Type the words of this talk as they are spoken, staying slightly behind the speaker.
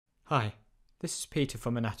Hi, this is Peter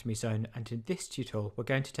from Anatomy Zone, and in this tutorial we're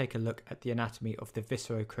going to take a look at the anatomy of the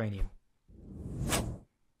viscerocranium.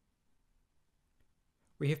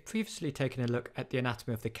 We have previously taken a look at the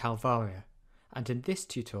anatomy of the calvaria, and in this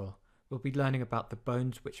tutorial we'll be learning about the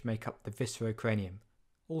bones which make up the viscerocranium,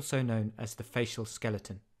 also known as the facial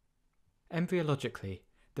skeleton. Embryologically,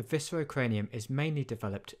 the viscerocranium is mainly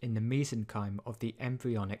developed in the mesenchyme of the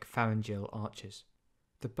embryonic pharyngeal arches.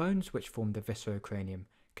 The bones which form the viscerocranium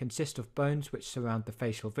consist of bones which surround the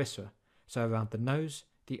facial viscera, so around the nose,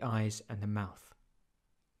 the eyes and the mouth.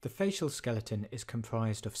 The facial skeleton is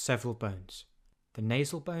comprised of several bones: the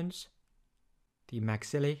nasal bones, the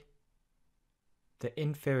maxillae, the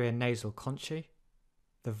inferior nasal conchae,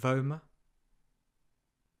 the vomer,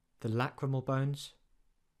 the lacrimal bones,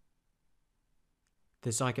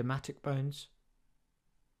 the zygomatic bones,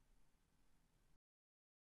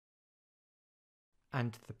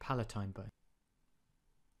 and the palatine bone.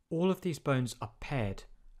 All of these bones are paired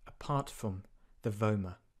apart from the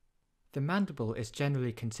vomer. The mandible is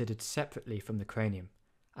generally considered separately from the cranium,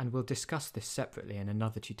 and we'll discuss this separately in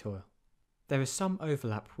another tutorial. There is some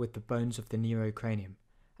overlap with the bones of the neurocranium,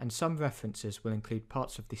 and some references will include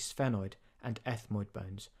parts of the sphenoid and ethmoid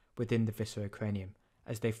bones within the viscerocranium,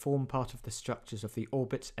 as they form part of the structures of the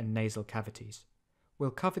orbits and nasal cavities.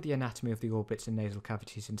 We'll cover the anatomy of the orbits and nasal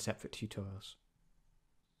cavities in separate tutorials.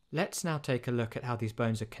 Let's now take a look at how these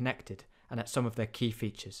bones are connected and at some of their key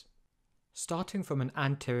features. Starting from an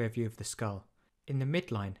anterior view of the skull, in the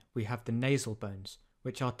midline we have the nasal bones,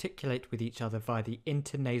 which articulate with each other via the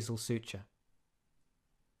internasal suture.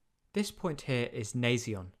 This point here is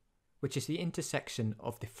nasion, which is the intersection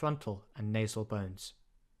of the frontal and nasal bones.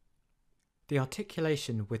 The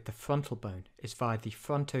articulation with the frontal bone is via the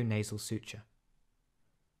frontonasal suture.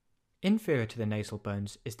 Inferior to the nasal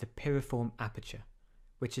bones is the piriform aperture,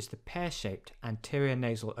 which is the pear-shaped anterior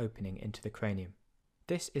nasal opening into the cranium.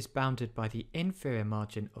 This is bounded by the inferior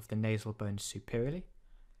margin of the nasal bones superiorly,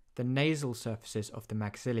 the nasal surfaces of the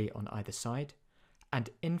maxillae on either side,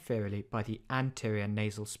 and inferiorly by the anterior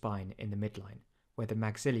nasal spine in the midline, where the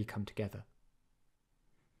maxillae come together.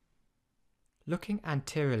 Looking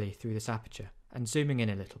anteriorly through this aperture and zooming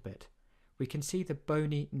in a little bit, we can see the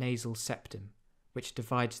bony nasal septum, which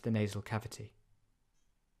divides the nasal cavity.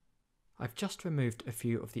 I've just removed a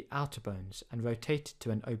few of the outer bones and rotated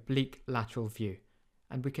to an oblique lateral view,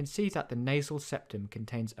 and we can see that the nasal septum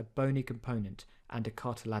contains a bony component and a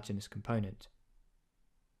cartilaginous component.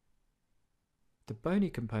 The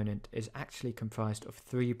bony component is actually comprised of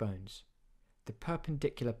three bones: the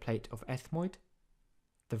perpendicular plate of ethmoid,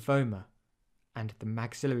 the vomer, and the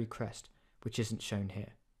maxillary crest, which isn't shown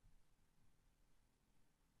here.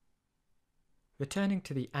 Returning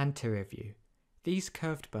to the anterior view, these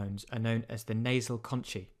curved bones are known as the nasal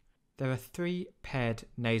conchae. There are three paired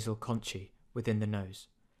nasal conchae within the nose,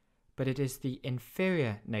 but it is the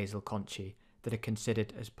inferior nasal conchae that are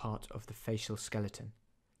considered as part of the facial skeleton.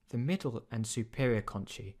 The middle and superior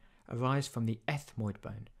conchae arise from the ethmoid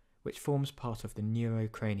bone, which forms part of the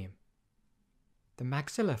neurocranium. The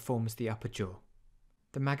maxilla forms the upper jaw.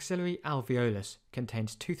 The maxillary alveolus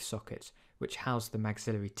contains tooth sockets which house the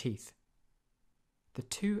maxillary teeth. The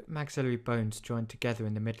two maxillary bones join together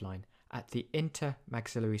in the midline at the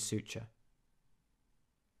intermaxillary suture.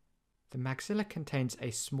 The maxilla contains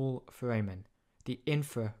a small foramen, the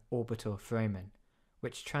infraorbital foramen,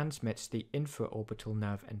 which transmits the infraorbital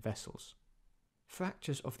nerve and vessels.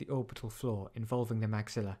 Fractures of the orbital floor involving the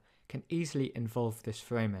maxilla can easily involve this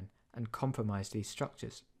foramen and compromise these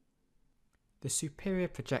structures. The superior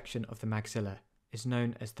projection of the maxilla is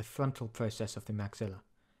known as the frontal process of the maxilla,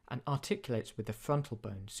 and articulates with the frontal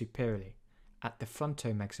bone superiorly at the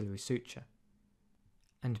frontomaxillary suture,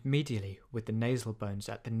 and medially with the nasal bones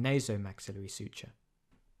at the nasomaxillary suture.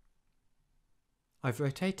 I've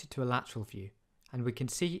rotated to a lateral view, and we can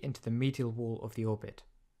see into the medial wall of the orbit.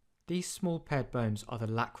 These small paired bones are the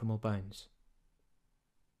lacrimal bones.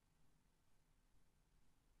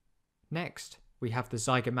 Next, we have the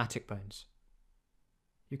zygomatic bones.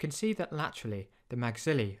 You can see that laterally the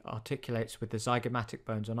maxillae articulates with the zygomatic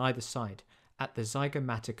bones on either side at the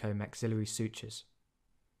zygomatico-maxillary sutures.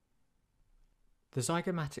 The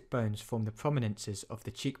zygomatic bones form the prominences of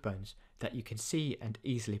the cheekbones that you can see and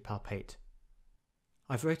easily palpate.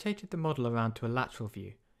 I've rotated the model around to a lateral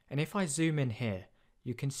view, and if I zoom in here,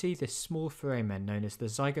 you can see this small foramen known as the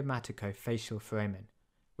zygomatico-facial foramen,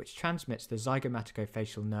 which transmits the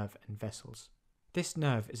zygomatico-facial nerve and vessels. This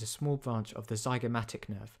nerve is a small branch of the zygomatic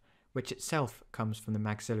nerve, which itself comes from the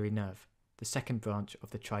maxillary nerve, the second branch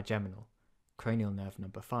of the trigeminal, cranial nerve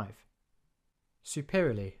number 5.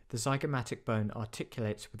 Superiorly, the zygomatic bone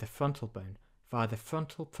articulates with the frontal bone via the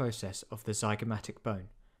frontal process of the zygomatic bone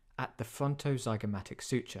at the frontozygomatic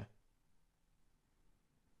suture.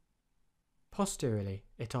 Posteriorly,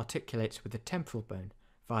 it articulates with the temporal bone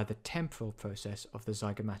via the temporal process of the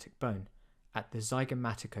zygomatic bone at the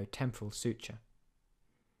zygomatico-temporal suture.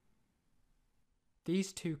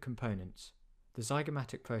 These two components, the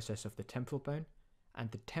zygomatic process of the temporal bone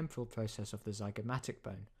and the temporal process of the zygomatic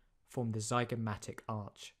bone, form the zygomatic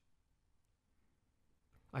arch.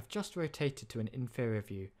 I've just rotated to an inferior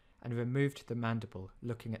view and removed the mandible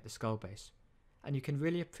looking at the skull base, and you can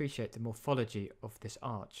really appreciate the morphology of this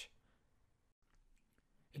arch.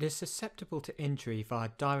 It is susceptible to injury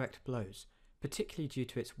via direct blows, particularly due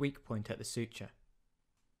to its weak point at the suture.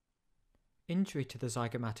 Injury to the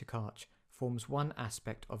zygomatic arch forms one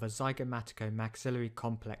aspect of a zygomatico-maxillary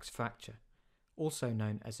complex fracture, also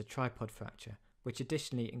known as a tripod fracture, which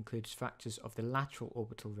additionally includes fractures of the lateral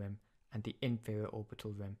orbital rim and the inferior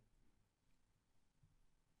orbital rim.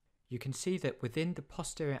 You can see that within the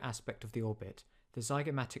posterior aspect of the orbit, the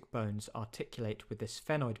zygomatic bones articulate with the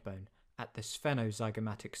sphenoid bone at the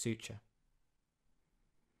sphenozygomatic suture.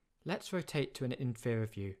 Let's rotate to an inferior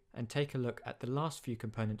view and take a look at the last few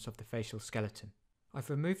components of the facial skeleton. I've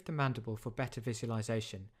removed the mandible for better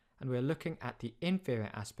visualization, and we're looking at the inferior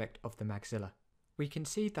aspect of the maxilla. We can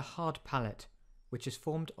see the hard palate, which is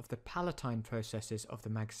formed of the palatine processes of the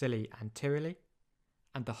maxillae anteriorly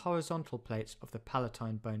and the horizontal plates of the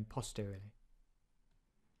palatine bone posteriorly.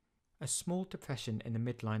 A small depression in the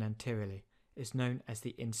midline anteriorly is known as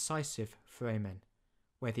the incisive foramen,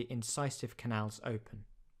 where the incisive canals open.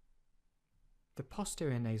 The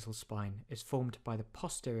posterior nasal spine is formed by the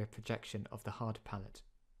posterior projection of the hard palate.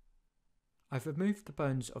 I've removed the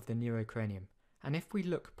bones of the neurocranium, and if we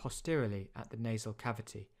look posteriorly at the nasal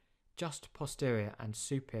cavity, just posterior and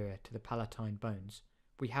superior to the palatine bones,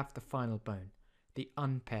 we have the final bone, the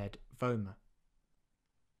unpaired vomer.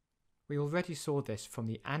 We already saw this from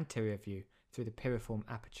the anterior view through the piriform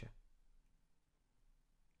aperture.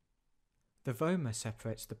 The vomer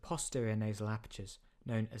separates the posterior nasal apertures,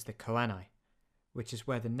 known as the choanae, which is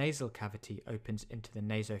where the nasal cavity opens into the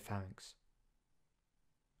nasopharynx.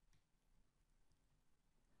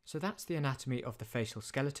 So that's the anatomy of the facial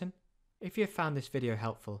skeleton. If you have found this video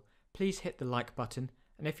helpful, please hit the like button,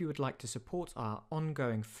 and if you would like to support our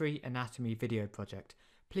ongoing free anatomy video project,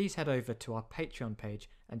 please head over to our Patreon page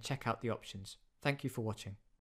and check out the options. Thank you for watching.